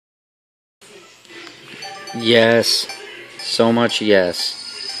Yes. So much yes.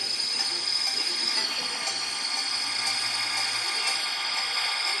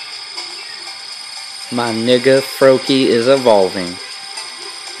 My nigga Froakie is evolving.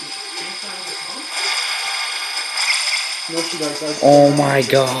 Oh my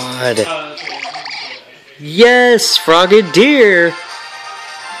god. Yes, Frogadier.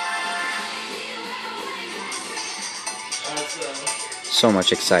 So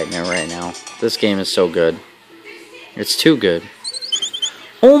much excitement right now. This game is so good. It's too good.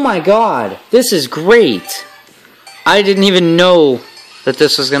 Oh my god. This is great. I didn't even know that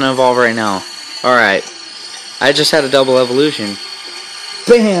this was going to evolve right now. Alright. I just had a double evolution.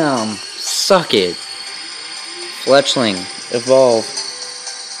 Bam! Suck it. Fletchling. Evolve.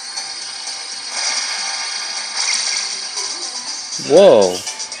 Whoa.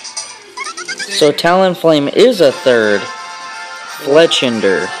 So Talonflame is a third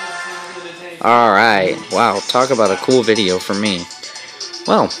Fletchender. Alright. Wow. Talk about a cool video for me.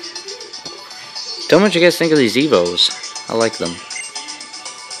 Well. Tell me what you guys think of these Evos. I like them.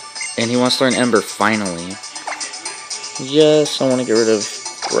 And he wants to learn Ember finally. Yes, I want to get rid of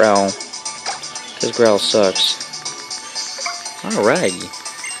Growl. Because Growl sucks. Alrighty.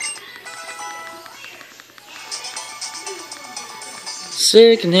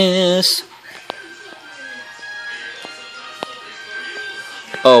 Sickness.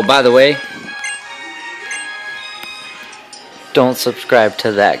 Oh, by the way, don't subscribe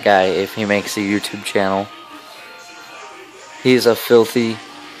to that guy if he makes a YouTube channel. He's a filthy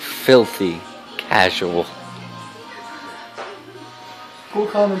casual. Cool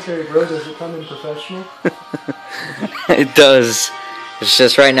commentary, bro. Does it come in professional? It does. It's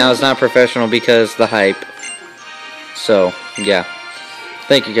just right now it's not professional because the hype. So, yeah.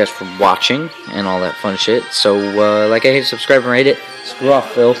 Thank you guys for watching and all that fun shit. So, like I hate, subscribe and rate it. Screw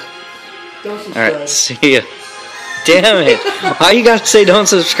off, Phil. Don't subscribe. Alright, see ya. Damn it. Why you gotta say don't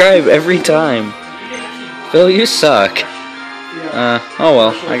subscribe every time? Phil, you suck. Oh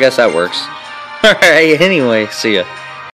well, I guess that works. Alright, anyway, see ya.